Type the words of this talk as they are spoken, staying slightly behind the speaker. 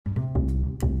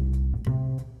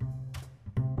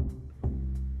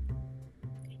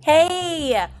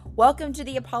Hey, welcome to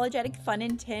the Apologetic Fun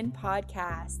in 10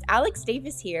 podcast. Alex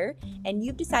Davis here, and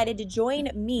you've decided to join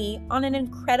me on an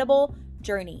incredible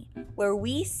journey where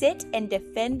we sit and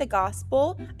defend the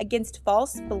gospel against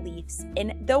false beliefs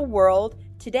in the world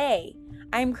today.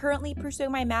 I'm currently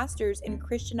pursuing my master's in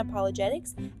Christian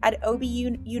apologetics at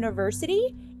OBU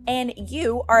University, and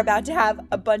you are about to have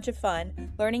a bunch of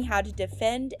fun learning how to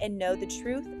defend and know the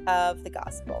truth of the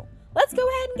gospel. Let's go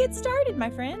ahead and get started,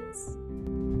 my friends.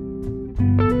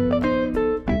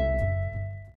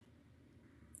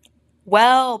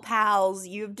 Well, pals,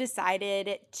 you've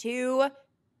decided to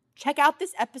check out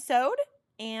this episode,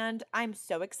 and I'm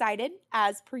so excited,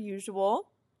 as per usual.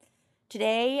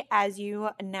 Today, as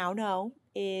you now know,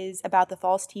 is about the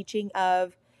false teaching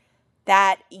of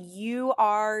that you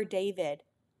are David.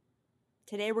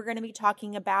 Today, we're going to be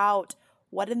talking about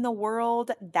what in the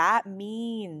world that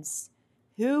means.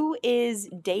 Who is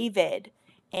David?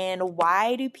 And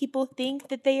why do people think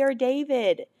that they are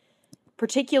David?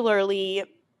 Particularly,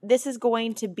 this is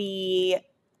going to be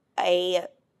a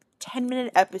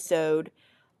 10-minute episode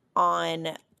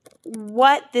on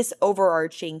what this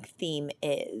overarching theme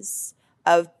is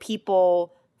of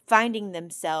people finding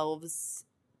themselves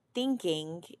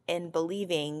thinking and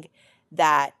believing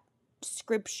that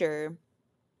Scripture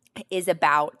is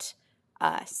about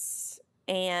us.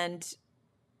 And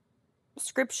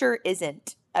Scripture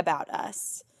isn't about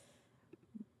us.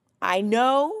 I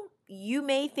know you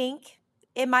may think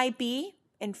it might be,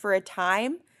 and for a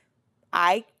time,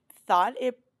 I thought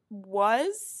it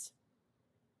was.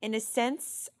 In a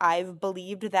sense, I've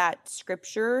believed that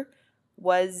Scripture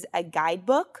was a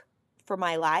guidebook for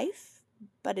my life,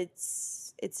 but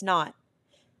it's not.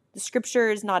 The Scripture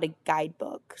is not a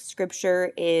guidebook.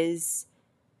 Scripture is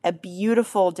a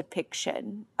beautiful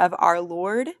depiction of our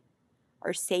Lord,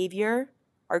 our Savior,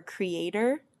 our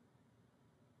Creator,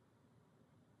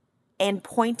 and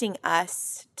pointing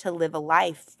us to live a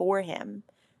life for Him.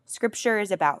 Scripture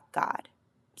is about God.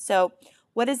 So,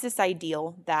 what is this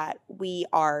ideal that we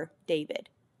are David?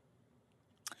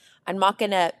 I'm not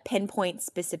going to pinpoint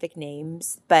specific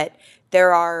names, but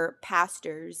there are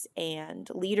pastors and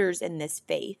leaders in this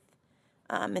faith,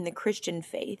 in the Christian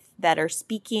faith, that are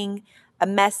speaking a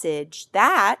message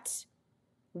that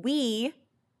we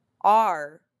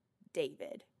are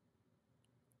David,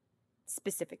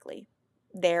 specifically.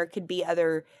 There could be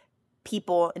other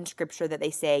people in Scripture that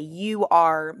they say, you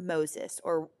are Moses,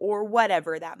 or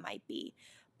whatever that might be.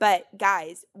 But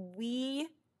guys, we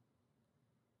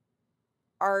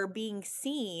are being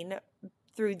seen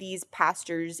through these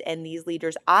pastors and these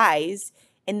leaders' eyes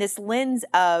in this lens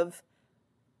of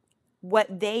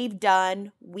what they've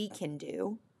done, we can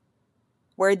do.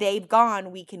 Where they've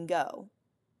gone, we can go.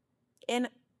 And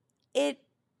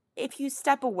if you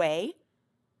step away,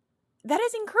 that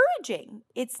is encouraging.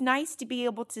 It's nice to be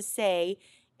able to say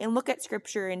and look at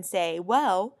Scripture and say,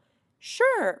 well,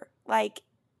 sure, like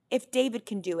if David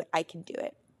can do it, I can do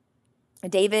it.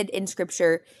 David in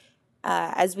Scripture,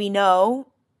 as we know,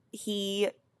 he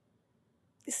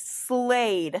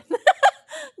slayed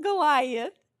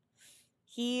Goliath.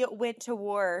 He went to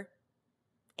war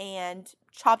and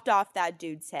chopped off that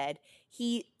dude's head.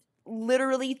 He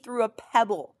literally threw a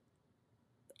pebble,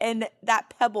 and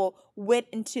that pebble went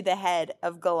into the head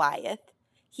of Goliath.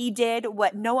 He did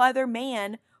what no other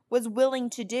man was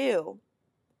willing to do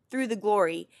through the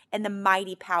glory and the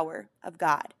mighty power of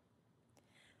God.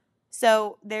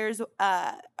 So there's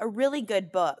a really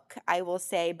good book, I will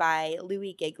say, by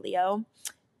Louis Giglio.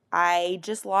 I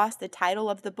just lost the title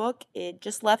of the book. It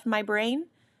just left my brain,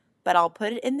 but I'll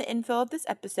put it in the info of this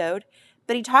episode.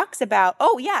 But he talks about,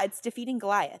 it's Defeating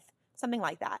Goliath, something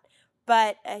like that.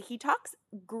 But he talks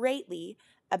greatly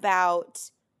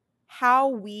about how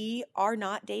we are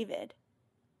not David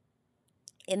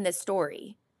in this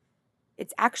story.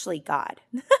 It's actually God.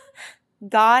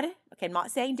 God, okay, I'm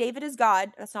not saying David is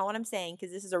God. That's not what I'm saying,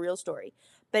 because this is a real story.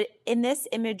 But in this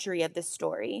imagery of this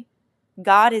story,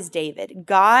 God is David.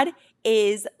 God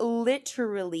is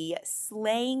literally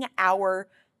slaying our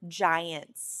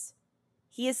giants.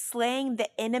 He is slaying the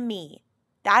enemy.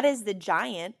 That is the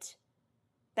giant.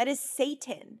 That is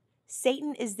Satan.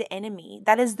 Satan is the enemy.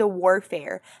 That is the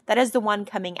warfare. That is the one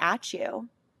coming at you.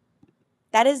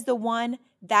 That is the one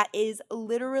that is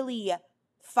literally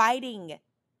fighting,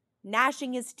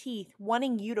 gnashing his teeth,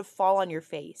 wanting you to fall on your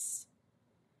face.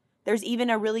 There's even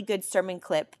a really good sermon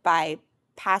clip by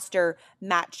Pastor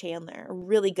Matt Chandler, a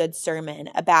really good sermon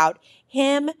about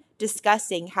him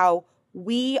discussing how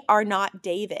we are not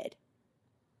David.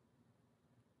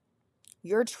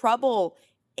 Your trouble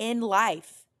in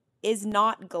life is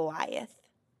not Goliath.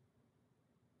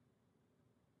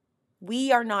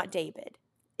 We are not David.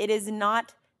 It is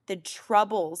not the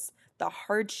troubles, the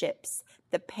hardships,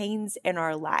 the pains in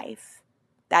our life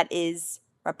that is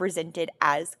represented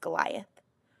as Goliath.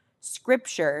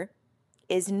 Scripture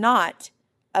is not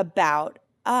about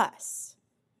us.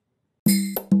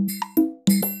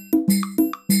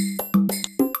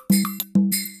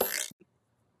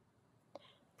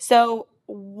 So,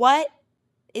 what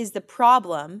is the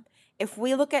problem if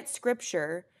we look at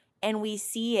Scripture and we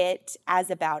see it as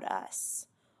about us?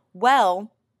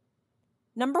 Well,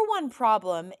 number one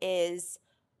problem is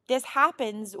this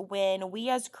happens when we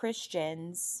as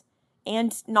Christians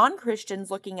and non-Christians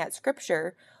looking at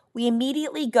Scripture, we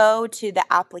immediately go to the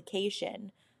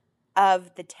application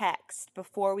of the text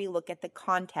before we look at the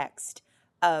context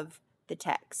of the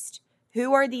text.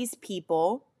 Who are these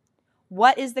people?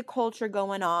 What is the culture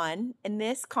going on in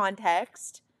this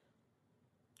context?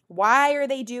 Why are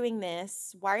they doing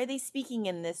this? Why are they speaking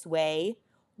in this way?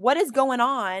 What is going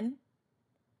on?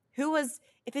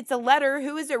 If it's a letter,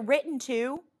 who is it written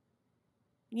to?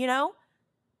 You know?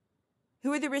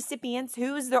 Who are the recipients?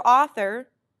 Who is the author?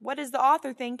 What is the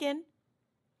author thinking?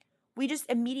 We just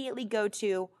immediately go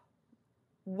to,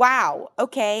 wow,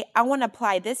 okay, I want to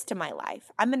apply this to my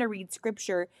life. I'm going to read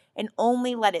Scripture and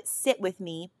only let it sit with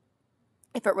me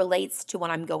if it relates to what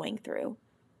I'm going through.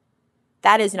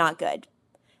 That is not good.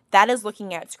 That is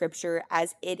looking at Scripture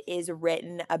as it is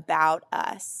written about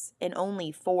us and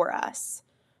only for us.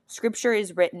 Scripture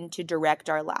is written to direct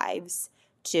our lives,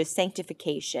 to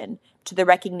sanctification, to the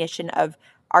recognition of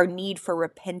our need for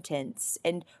repentance,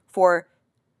 and for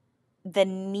the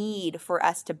need for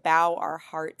us to bow our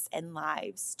hearts and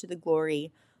lives to the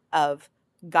glory of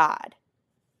God.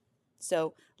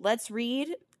 So let's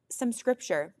read some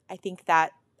Scripture. I think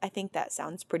that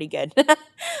sounds pretty good.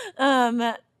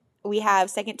 We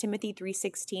have 2 Timothy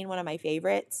 3:16, one of my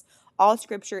favorites. All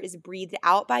Scripture is breathed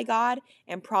out by God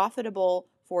and profitable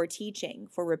for teaching,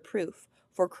 for reproof,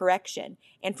 for correction,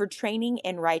 and for training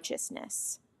in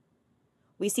righteousness.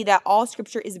 We see that all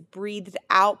Scripture is breathed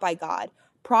out by God,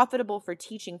 profitable for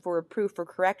teaching, for reproof, for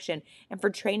correction, and for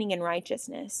training in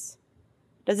righteousness.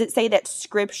 Does it say that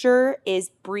Scripture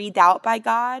is breathed out by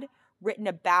God, written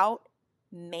about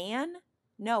man?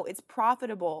 No, it's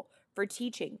profitable for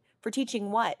teaching. For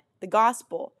teaching what? The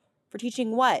gospel. For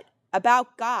teaching what?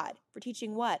 About God. For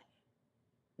teaching what?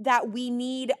 That we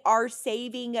need our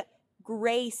saving,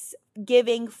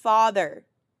 grace-giving Father.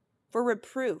 For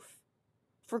reproof.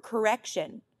 For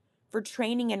correction. For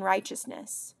training in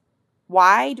righteousness.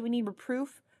 Why do we need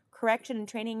reproof, correction, and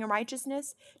training in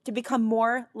righteousness? To become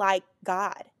more like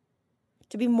God.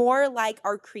 To be more like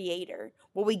our Creator.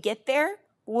 Will we get there?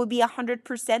 Will we be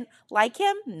 100% like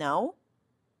Him? No.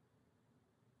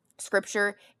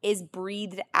 Scripture is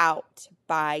breathed out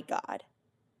by God.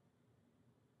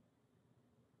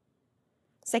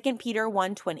 2 Peter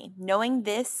 1:20. Knowing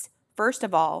this, first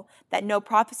of all, that no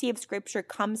prophecy of Scripture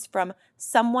comes from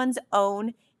someone's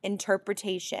own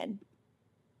interpretation.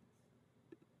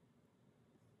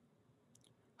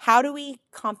 How do we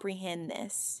comprehend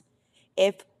this?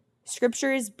 If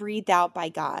Scripture is breathed out by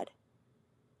God,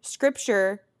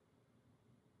 Scripture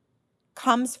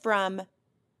comes from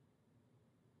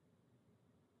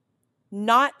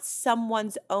not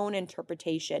someone's own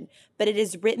interpretation, but it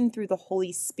is written through the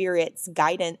Holy Spirit's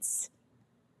guidance.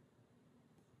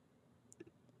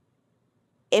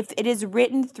 If it is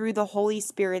written through the Holy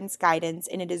Spirit's guidance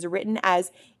and it is written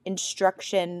as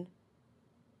instruction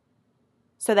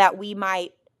so that we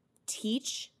might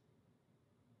teach,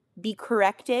 be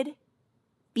corrected,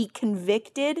 be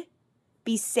convicted,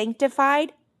 be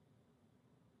sanctified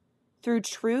through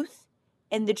truth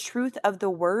and the truth of the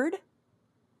Word,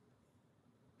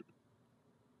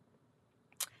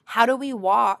 how do we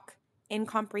walk in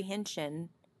comprehension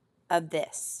of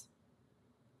this?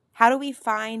 How do we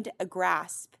find a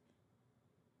grasp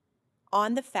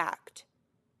on the fact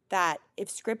that if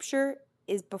Scripture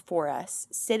is before us,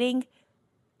 sitting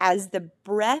as the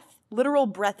breath, literal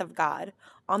breath of God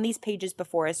on these pages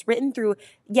before us, written through,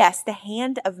 yes, the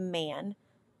hand of man,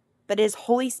 but is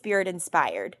Holy Spirit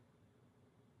inspired,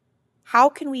 how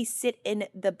can we sit in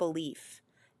the belief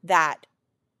that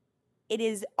it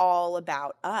is all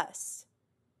about us?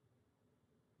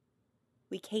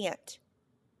 We can't.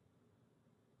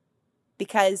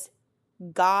 Because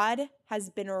God has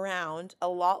been around a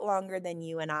lot longer than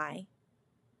you and I.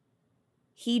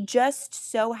 He just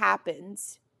so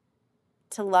happens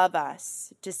to love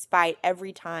us despite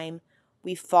every time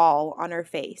we fall on our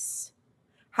face.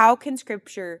 How can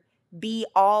Scripture be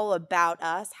all about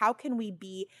us? How can we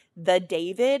be the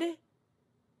David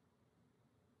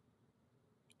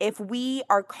if we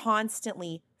are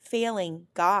constantly failing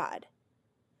God?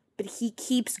 but he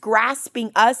keeps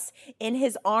grasping us in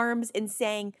his arms and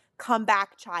saying, "Come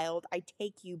back, child. I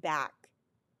take you back."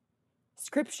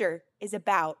 Scripture is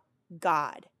about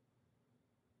God.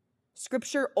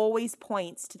 Scripture always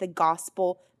points to the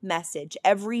gospel message.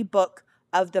 Every book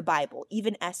of the Bible,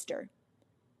 even Esther.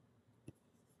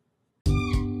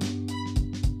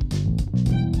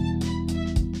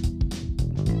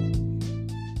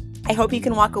 I hope you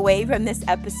can walk away from this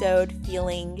episode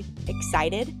feeling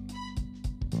excited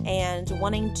and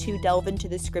wanting to delve into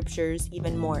the scriptures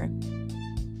even more.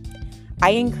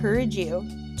 I encourage you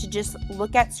to just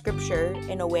look at scripture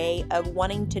in a way of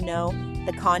wanting to know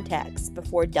the context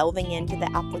before delving into the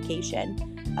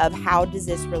application of how does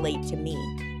this relate to me.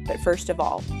 But first of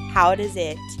all, how does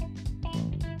it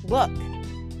look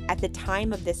at the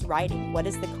time of this writing? What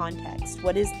is the context?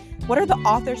 What are the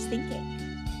authors thinking?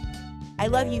 I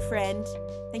love you, friend.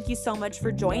 Thank you so much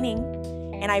for joining.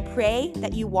 And I pray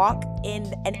that you walk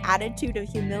in an attitude of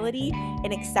humility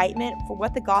and excitement for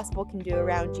what the gospel can do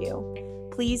around you.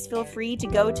 Please feel free to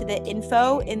go to the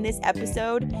info in this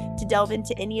episode to delve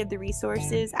into any of the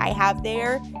resources I have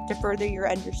there to further your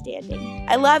understanding.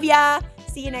 I love ya.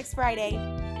 See you next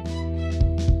Friday.